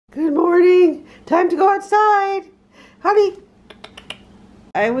morning. Time to go outside. Honey.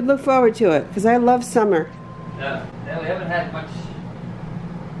 I would look forward to it because I love summer. Yeah, we haven't had much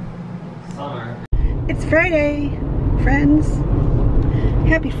summer. It's Friday, friends.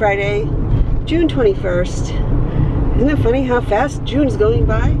 Happy Friday, June 21st. Isn't it funny how fast June's going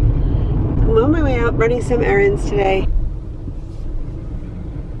by? I'm on my way out running some errands today.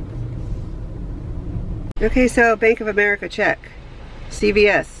 Okay, so Bank of America, check.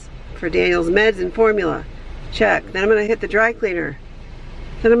 CVS for Daniel's meds and formula, check. Then I'm gonna hit the dry cleaner.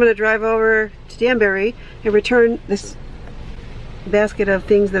 Then I'm gonna drive over to Danbury and return this basket of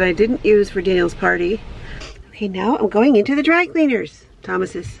things that I didn't use for Daniel's party. Okay, now I'm going into the dry cleaners.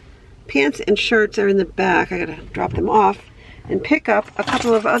 Thomas's pants and shirts are in the back. I gotta drop them off and pick up a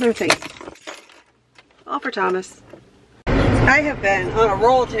couple of other things. All for Thomas. I have been on a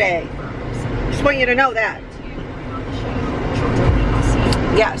roll today. Just want you to know that.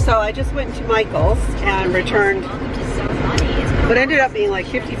 Yeah, so I just went to Michael's and returned what ended up being like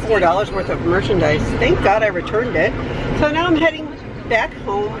 $54 worth of merchandise. Thank God I returned it. So now I'm heading back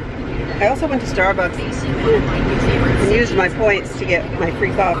home. I also went to Starbucks and used my points to get my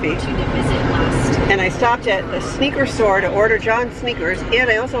free coffee. And I stopped at the sneaker store to order John's sneakers, and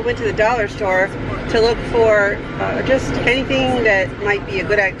I also went to the dollar store to look for just anything that might be a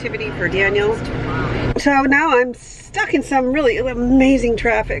good activity for Daniel. So now I'm stuck in some really amazing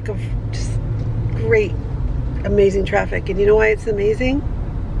traffic of just great, amazing traffic. And you know why it's amazing?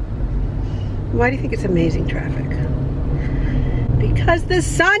 Why do you think it's amazing traffic? Because the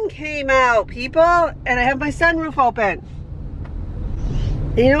sun came out, people, and I have my sunroof open.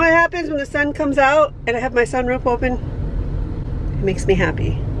 And you know what happens when the sun comes out and I have my sunroof open? It makes me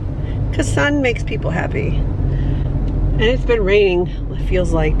happy. Because sun makes people happy. And it's been raining, it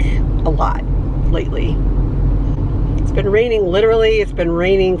feels like a lot lately. It's been raining literally, it's been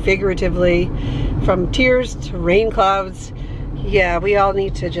raining figuratively, from tears to rain clouds. Yeah, we all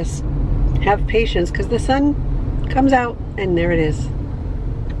need to just have patience because the sun comes out and there it is.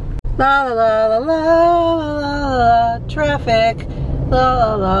 La la la la la la la la, traffic.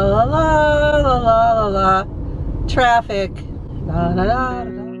 La la la la la la la la, traffic. La la la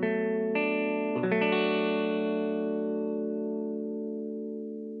la.